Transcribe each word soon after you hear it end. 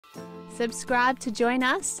Subscribe to join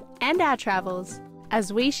us and our travels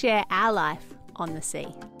as we share our life on the sea.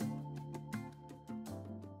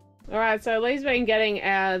 Alright, so Lee's been getting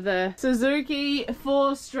the Suzuki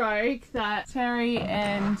 4-stroke that Terry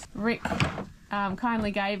and Rick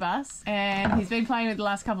kindly gave us, and he's been playing with it the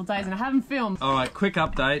last couple of days and I haven't filmed. Alright, quick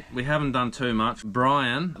update. We haven't done too much.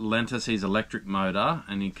 Brian lent us his electric motor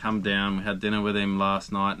and he come down. We had dinner with him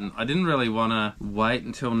last night and I didn't really want to wait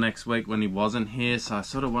until next week when he wasn't here, so I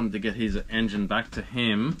sort of wanted to get his engine back to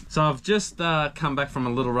him. So I've just come back from a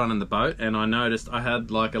little run in the boat and I noticed I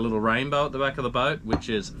had like a little rainbow at the back of the boat, which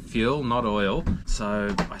is fuel, not oil.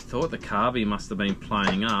 So I thought the carby must have been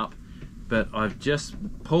playing up. But I've just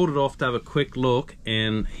pulled it off to have a quick look,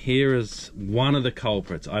 and here is one of the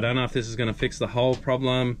culprits. I don't know if this is going to fix the whole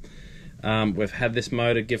problem. We've had this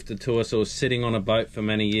motor gifted to us. It was sitting on a boat for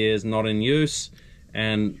many years, not in use,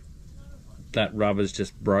 and that rubber's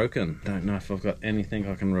just broken. Don't know if I've got anything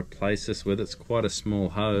I can replace this with. It's quite a small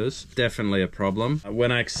hose. Definitely a problem.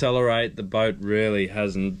 When I accelerate, the boat really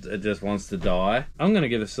hasn't, it just wants to die. I'm gonna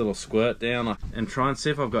give this a little squirt down and try and see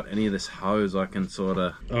if I've got any of this hose I can sort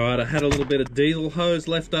of... Alright, I had a little bit of diesel hose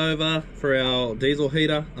left over for our diesel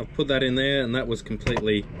heater. I've put that in there and that was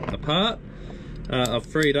completely apart. I've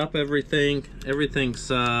freed up everything.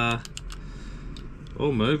 Everything's all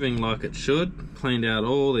moving like it should. Cleaned out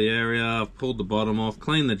all the area, I've pulled the bottom off,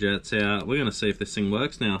 cleaned the jets out. We're gonna see if this thing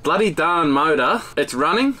works now. Bloody darn motor, it's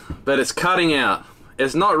running, but it's cutting out.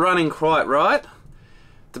 It's not running quite right.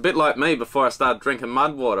 It's a bit like me before I started drinking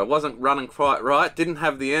mud water. It wasn't running quite right, didn't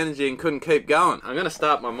have the energy and couldn't keep going. I'm gonna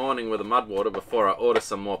start my morning with a mud water before I order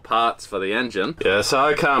some more parts for the engine. Yeah, so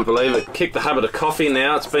I can't believe it. Kicked the habit of coffee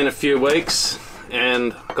now, it's been a few weeks.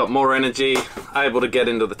 And got more energy, able to get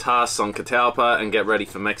into the tasks on Catalpa and get ready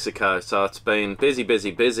for Mexico. So it's been busy,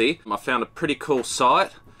 busy, busy. I found a pretty cool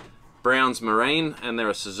site, Brown's Marine, and they're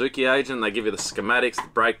a Suzuki agent. They give you the schematics, the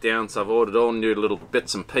breakdowns. So I've ordered all new little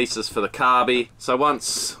bits and pieces for the carby. So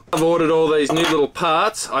once I've ordered all these new little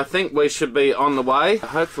parts, I think we should be on the way.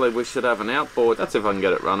 Hopefully we should have an outboard. That's if I can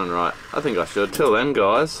get it running right. I think I should. Till then,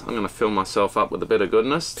 guys, I'm gonna fill myself up with a bit of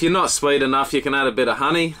goodness. If you're not sweet enough, you can add a bit of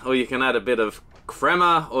honey, or you can add a bit of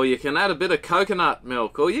crema, or you can add a bit of coconut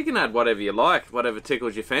milk, or you can add whatever you like, whatever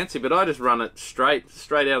tickles your fancy, but I just run it straight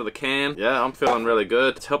out of the can. Yeah, I'm feeling really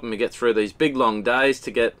good. It's helping me get through these big long days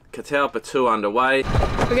to get Catalpa 2 underway.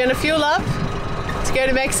 We're going to fuel up to go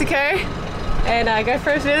to Mexico and go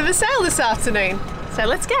for a bit of a sail this afternoon. So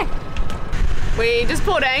let's go. We just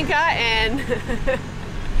pulled anchor and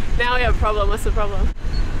now we have a problem. What's the problem?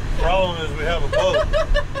 The problem is we have a boat.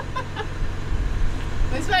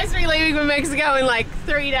 We're supposed to be leaving for Mexico in like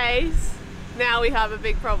 3 days. Now we have a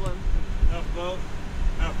big problem. Enough boat,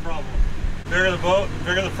 enough problem. Bigger the boat,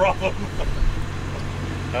 bigger the problem.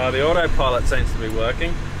 The autopilot seems to be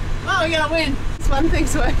working. Oh, we gotta win. This one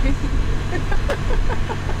thing's working.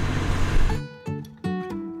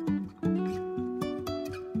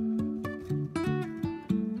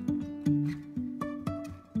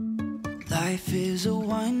 Life is a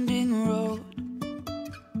winding road,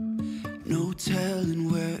 no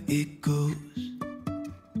telling where it goes.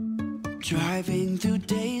 Driving through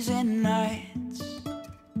days and nights,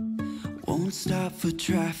 won't stop for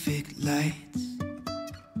traffic lights.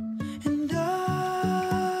 And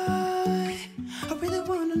I really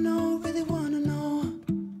wanna know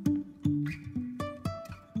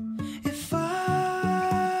if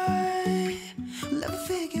I will ever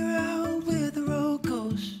figure out where the road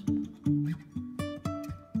goes.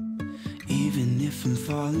 Even if I'm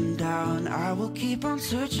falling down, I will keep on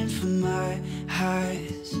searching for my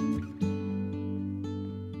highs.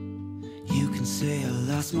 You can say I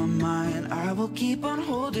lost my mind, I will keep on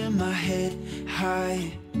holding my head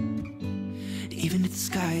high, even if the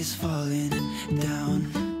sky is falling down.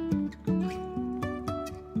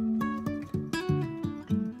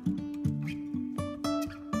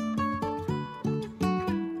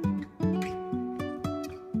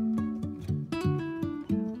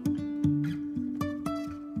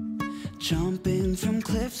 Jumping from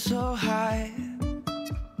cliffs so high,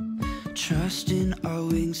 trusting our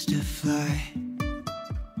wings to fly.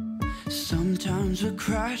 Sometimes we're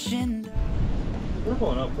crashing. We're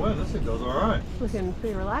going upwind, this thing goes alright. Looking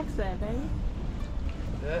pretty relaxed there, baby.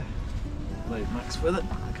 Yeah. Leave Max with it.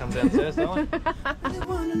 Come downstairs, darling. Really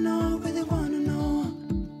wanna know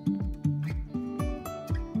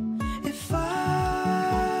if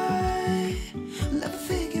I will ever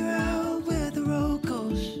figure out where the road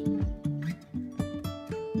goes.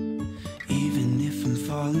 Even if I'm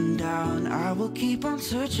falling down, I will keep on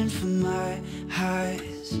searching for my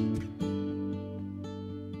highs.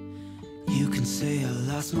 You can say say I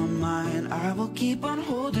lost my mind, I will keep on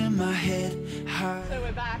holding my head high. So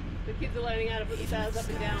we're back. The kids are learning how to put the sails up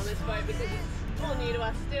and down on this boat because it's all new to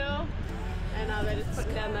us still. And they're just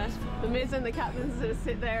putting down the mizzen. The captains just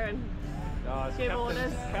sit there and give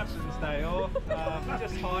orders. Captain's day off. We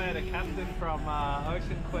just hired a captain from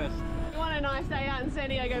Ocean Quest. If you want a nice day out in San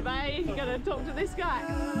Diego Bay, you got to talk to this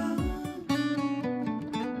guy.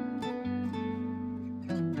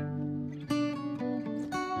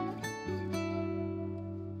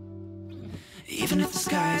 Even if the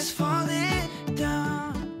sky is falling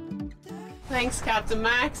down. Thanks, Captain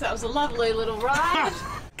Max. That was a lovely little ride.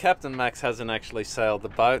 Captain Max hasn't actually sailed the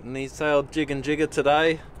boat, and he sailed jig and jigger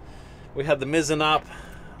today. We had the mizzen up,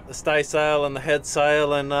 the staysail and the head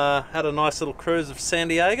sail, and had a nice little cruise of San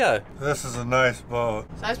Diego. This is a nice boat.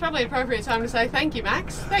 So it's probably appropriate time to say thank you,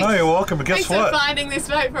 Max. Thanks. Oh, you're welcome. But guess Thanks what? for finding this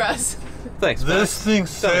boat for us. Thanks, Max. This thing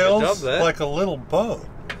Done a good job sails there. like a little boat.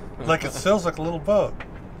 Like it sails like a little boat.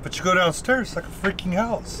 But you go downstairs, it's like a freaking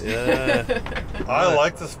house. Yeah. I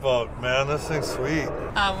like this boat, man. This thing's sweet.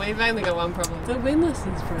 We've only got one problem. The windlass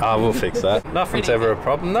is broken. Oh, we'll fix that. Nothing's ever a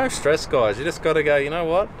problem. No stress, guys. You just got to go, you know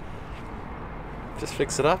what? Just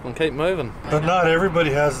fix it up and keep moving. But not everybody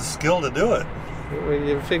has the skill to do it.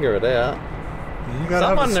 You figure it out. You gotta have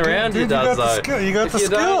Someone the skill. around you Dude, does, you got though. the skill. You got If the you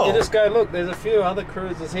skill. don't, you just go, look, there's a few other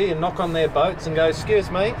cruisers here, knock on their boats and go, excuse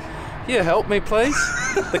me, can you help me, please?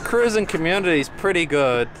 The cruising community is pretty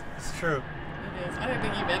good. It's true. It is. I don't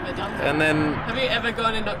think you've ever done that. And then... Have you ever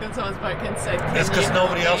gone and knocked on someo's boat and said, It's because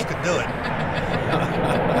nobody else could do it.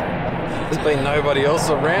 There's been nobody else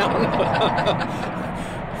around.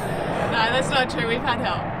 No, that's not true. We've had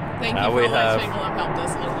help. Thank you for we all have. those people who have helped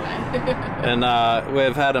us along the way. And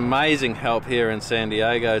we've had amazing help here in San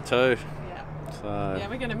Diego too. Yeah. So Yeah,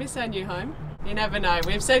 we're going to miss our new home. You never know.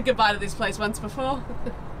 We've said goodbye to this place once before.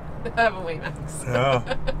 Haven't we, Max? Yeah.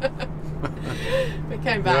 We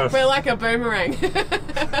came back. Yes. We're like a boomerang.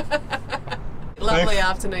 Lovely Thanks.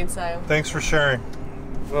 afternoon sail. Thanks for sharing.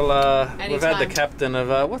 well, we've had the Anytime. captain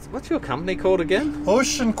of what's your company called again?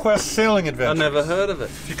 Ocean Quest Sailing I Adventures. never heard of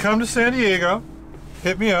it. If you come to San Diego,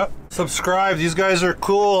 hit me up. Subscribe. These guys are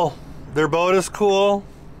cool. Their boat is cool.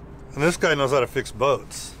 And this guy knows how to fix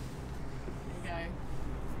boats. There you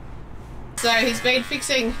go. So he's been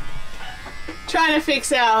trying to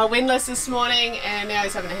fix our windlass this morning, and now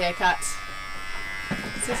he's having a haircut.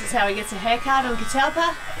 So this is how he gets a haircut on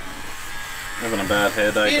Catalpa. Having a bad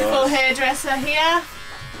hair day, Beautiful guys. hairdresser here.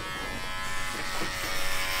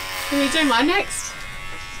 Can you do mine next?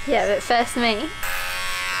 Yeah, but first me.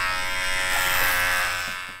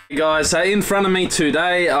 Hey guys, so in front of me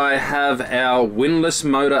today I have our windlass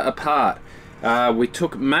motor apart. We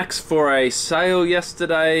took Max for a sail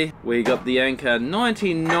yesterday. We got the anchor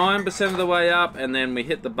 99% of the way up, and then we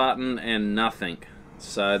hit the button and nothing.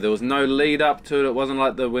 So there was no lead up to it. It wasn't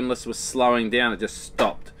like the windlass was slowing down, it just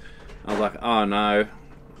stopped. I was like, oh no,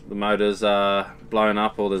 the motor's blown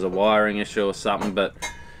up or there's a wiring issue or something. But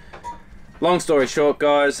long story short,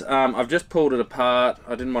 guys, I've just pulled it apart.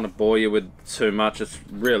 I didn't want to bore you with too much. It's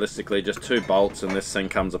realistically just 2 bolts and this thing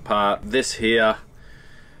comes apart. This here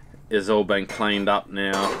is all been cleaned up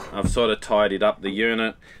now. I've sort of tidied up the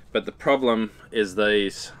unit, but the problem is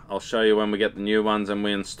these. I'll show you when we get the new ones and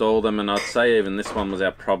we install them, and I'd say even this one was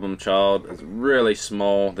our problem child. It's really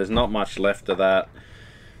small. There's not much left of that.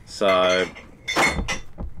 So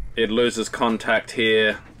it loses contact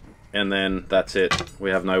here, and then that's it. We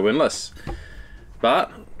have no windlass.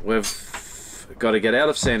 But we've got to get out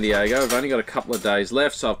of San Diego. We've only got a couple of days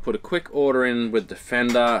left, so I've put a quick order in with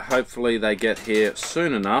Defender. Hopefully they get here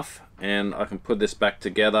soon enough and I can put this back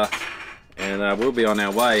together, and we'll be on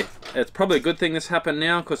our way. It's probably a good thing this happened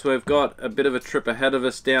now, because we've got a bit of a trip ahead of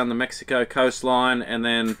us down the Mexico coastline and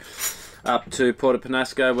then up to Puerto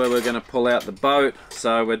Penasco, where we're going to pull out the boat.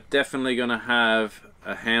 So we're definitely going to have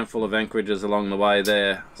a handful of anchorages along the way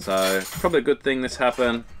there. So probably a good thing this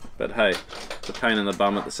happened, but hey, it's a pain in the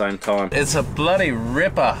bum at the same time. It's a bloody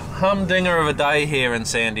ripper, humdinger of a day here in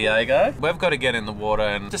San Diego. We've got to get in the water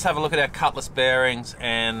and just have a look at our cutlass bearings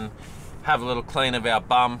and have a little clean of our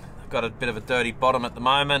bum. Got a bit of a dirty bottom at the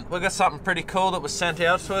moment. We've got something pretty cool that was sent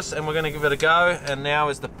out to us, and we're going to give it a go, and now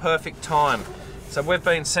is the perfect time. So we've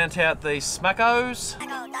been sent out these SMACOs.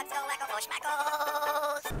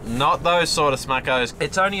 Not those sort of SMACOs.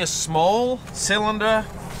 It's only a small cylinder,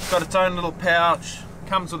 got its own little pouch,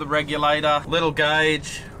 comes with a regulator, little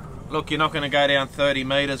gauge. Look, you're not going to go down 30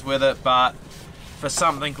 meters with it, but for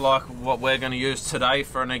something like what we're going to use today,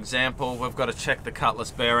 for an example, we've got to check the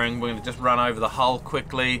cutlass bearing. We're going to just run over the hull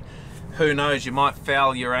quickly. Who knows, you might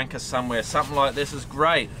foul your anchor somewhere. Something like this is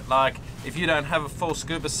great. Like, if you don't have a full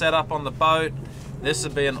scuba setup on the boat, This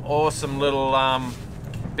would be an awesome little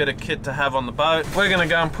bit of kit to have on the boat. We're gonna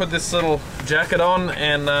go and put this little jacket on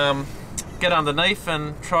and get underneath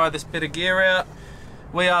and try this bit of gear out.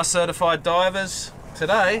 We are certified divers.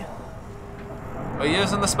 Today, we're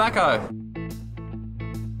using the SMACO.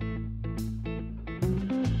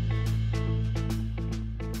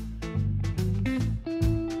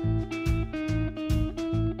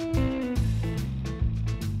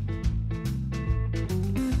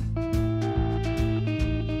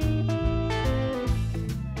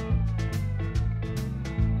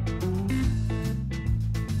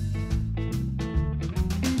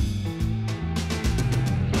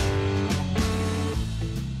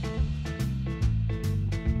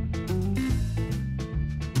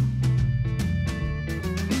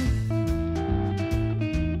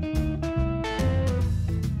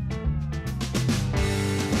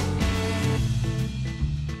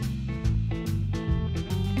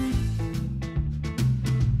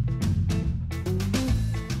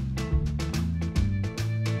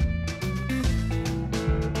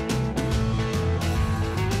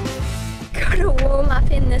 Gotta warm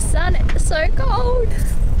up in the sun, it's so cold.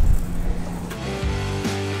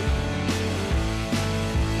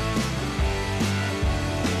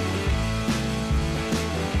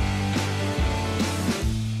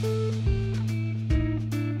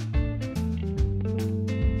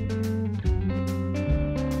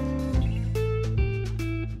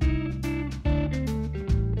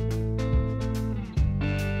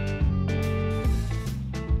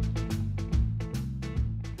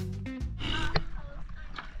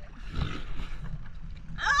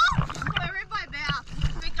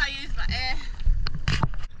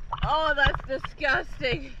 Oh, that's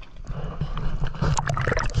disgusting.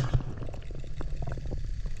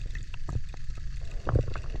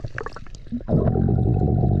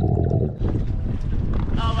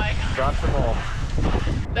 Oh my god. Brush them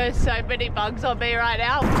off. There's so many bugs on me right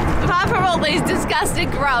now. Apart from all these disgusting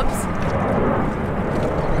grubs.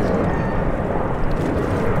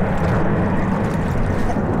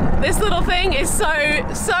 This little thing is so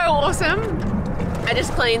awesome. I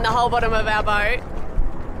just cleaned the whole bottom of our boat.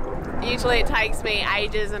 Usually it takes me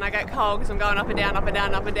ages and I get cold because I'm going up and down, up and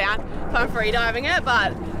down, up and down if I'm free diving it,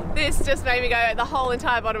 but this just made me go the whole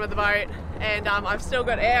entire bottom of the boat, and I've still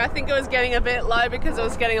got air. I think it was getting a bit low because it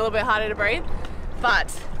was getting a little bit harder to breathe, but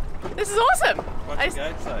this is awesome. What's your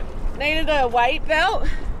gate say? Needed a weight belt.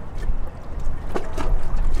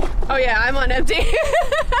 Oh yeah, I'm on empty.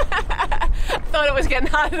 Thought it was getting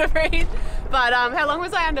harder to breathe, but how long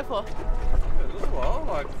was I under for? A little while,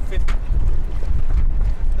 like 15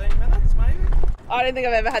 minutes maybe. I don't think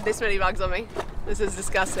I've ever had this many bugs on me. This is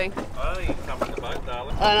disgusting. I think you can come in the boat,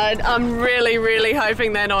 darling. And I'm really, really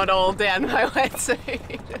hoping they're not all down my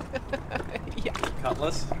wetsuit. Yeah.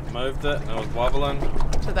 Cutlass, moved it, and it was wobbling.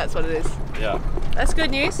 So that's what it is. Yeah. That's good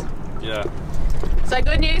news. Yeah. So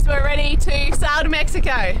good news, we're ready to sail to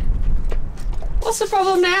Mexico. What's the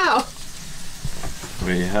problem now?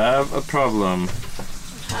 We have a problem.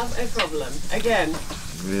 Have a problem. Again.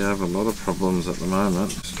 We have a lot of problems at the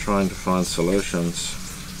moment. Just trying to find solutions.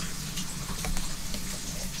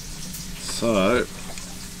 So,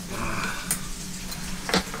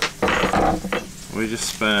 we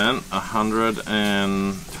just spent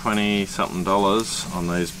 $120 something on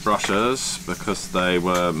these brushes because they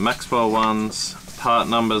were Maxwell ones, part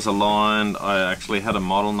numbers aligned. I actually had a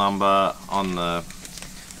model number on the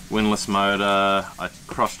windlass motor. I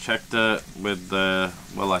cross-checked it with the,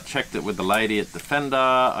 well, I checked it with the lady at Defender.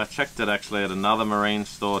 I checked it actually at another marine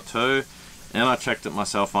store too, and I checked it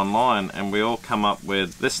myself online, and we all come up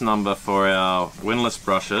with this number for our windlass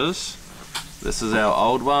brushes. This is our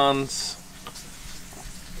old ones,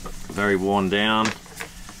 very worn down,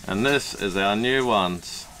 and this is our new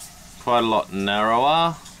ones, quite a lot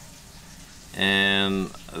narrower,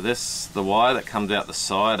 and this, the wire that comes out the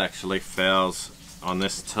side actually fouls on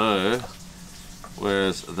this too,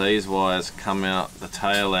 whereas these wires come out the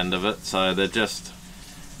tail end of it, so they're just,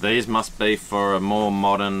 these must be for a more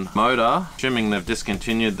modern motor. Assuming they've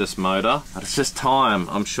discontinued this motor, but it's just time.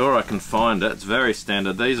 I'm sure I can find it. It's very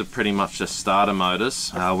standard. These are pretty much just starter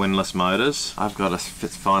motors, windlass motors. I've got to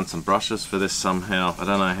find some brushes for this somehow. I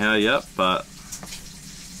don't know how yet, but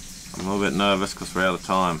I'm a little bit nervous because we're out of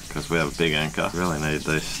time, because we have a big anchor. Really need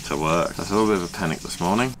these to work. There's a little bit of a panic this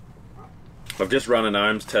morning. I've just run an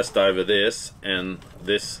ohms test over this, and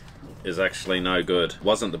this is actually no good. It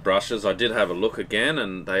wasn't the brushes. I did have a look again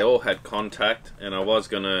and they all had contact, and I was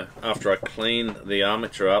gonna, after I cleaned the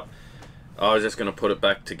armature up, I was just gonna put it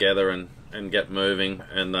back together and get moving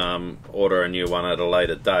and order a new one at a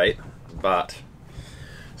later date, but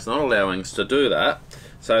it's not allowing us to do that.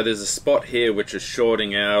 So there's a spot here which is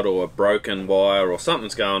shorting out, or a broken wire, or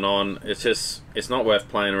something's going on. It's not worth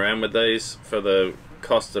playing around with these. For the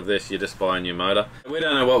cost of this, you just buy a new motor. We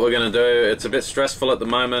don't know what we're going to do. It's a bit stressful at the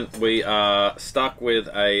moment. We are stuck with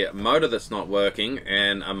a motor that's not working,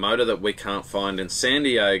 and a motor that we can't find in San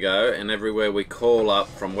Diego, and everywhere we call up,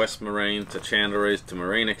 from West Marine to Chandlery's to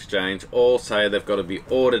Marine Exchange, all say they've got to be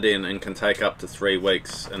ordered in and can take up to 3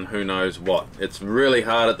 weeks and who knows what. It's really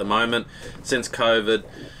hard at the moment. Since COVID,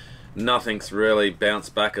 nothing's really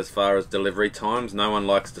bounced back as far as delivery times. No one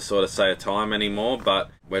likes to sort of say a time anymore, but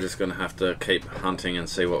we're just going to have to keep hunting and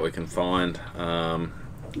see what we can find,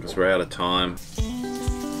 because we're out of time.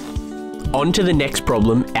 On to the next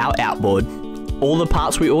problem, our outboard. All the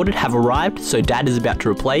parts we ordered have arrived, so Dad is about to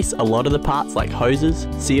replace a lot of the parts like hoses,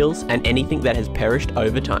 seals, and anything that has perished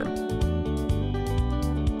over time.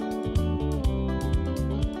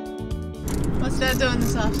 What's Dad doing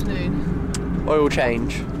this afternoon? Oil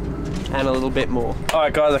change. And a little bit more.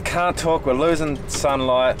 Alright guys, I can't talk, we're losing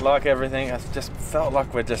sunlight, like everything. I just felt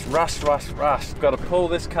like we're just rush. Got to pull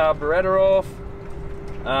this carburetor off.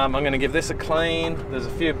 I'm going to give this a clean. There's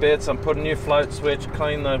a few bits. I'm putting a new float switch,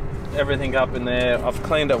 clean everything up in there. I've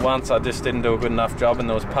cleaned it once, I just didn't do a good enough job, and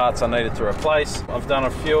there was parts I needed to replace. I've done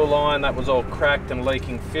a fuel line that was all cracked and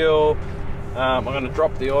leaking fuel. I'm going to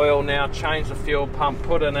drop the oil now, change the fuel pump,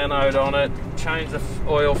 put an anode on it, change the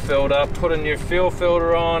oil filter, put a new fuel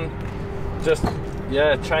filter on. Just,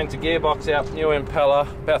 yeah, change the gearbox out, new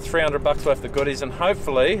impeller, about 300 bucks worth of goodies, and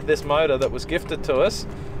hopefully this motor that was gifted to us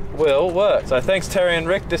will work. So thanks Terry and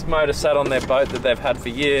Rick. This motor sat on their boat that they've had for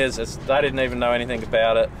years. They didn't even know anything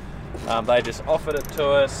about it. They just offered it to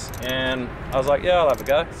us, and I was like, yeah, I'll have a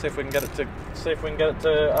go, see if we can get it to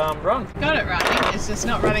run. Got it running, it's just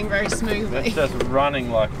not running very smoothly. It's just running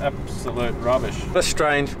like absolute rubbish. A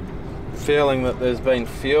strange feeling that there's been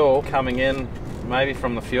fuel coming in, maybe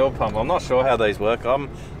from the fuel pump. I'm not sure how these work. I'm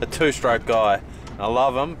a 2-stroke guy. I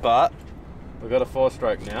love them, but we've got a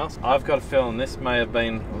 4-stroke now. I've got a feeling this may have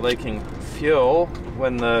been leaking fuel.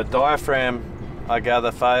 When the diaphragm, I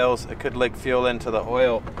gather, fails, it could leak fuel into the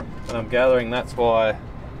oil, and I'm gathering that's why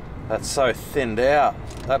that's so thinned out.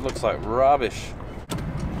 That looks like rubbish.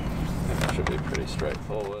 That should be pretty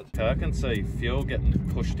straightforward. Okay, I can see fuel getting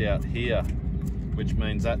pushed out here, which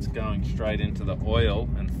means that's going straight into the oil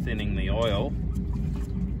and thinning the oil,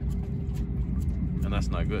 and that's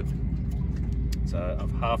no good. So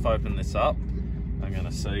I've half opened this up. I'm going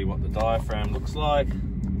to see what the diaphragm looks like.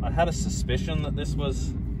 I had a suspicion that this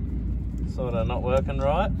was sort of not working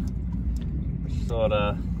right, which sort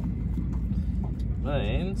of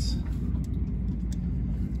means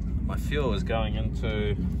my fuel is going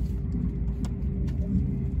into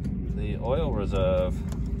the oil reserve.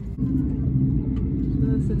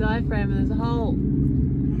 There's the diaphragm and there's a hole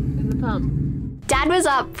in the pump. Dad was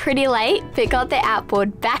up pretty late, but got the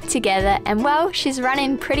outboard back together, and well, she's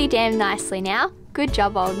running pretty damn nicely now. Good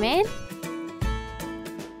job, old man.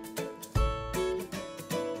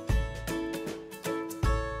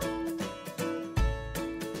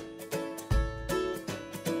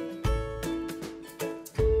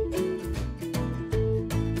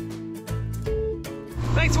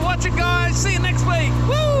 Thanks for watching, guys. See you next week.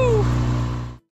 Woo!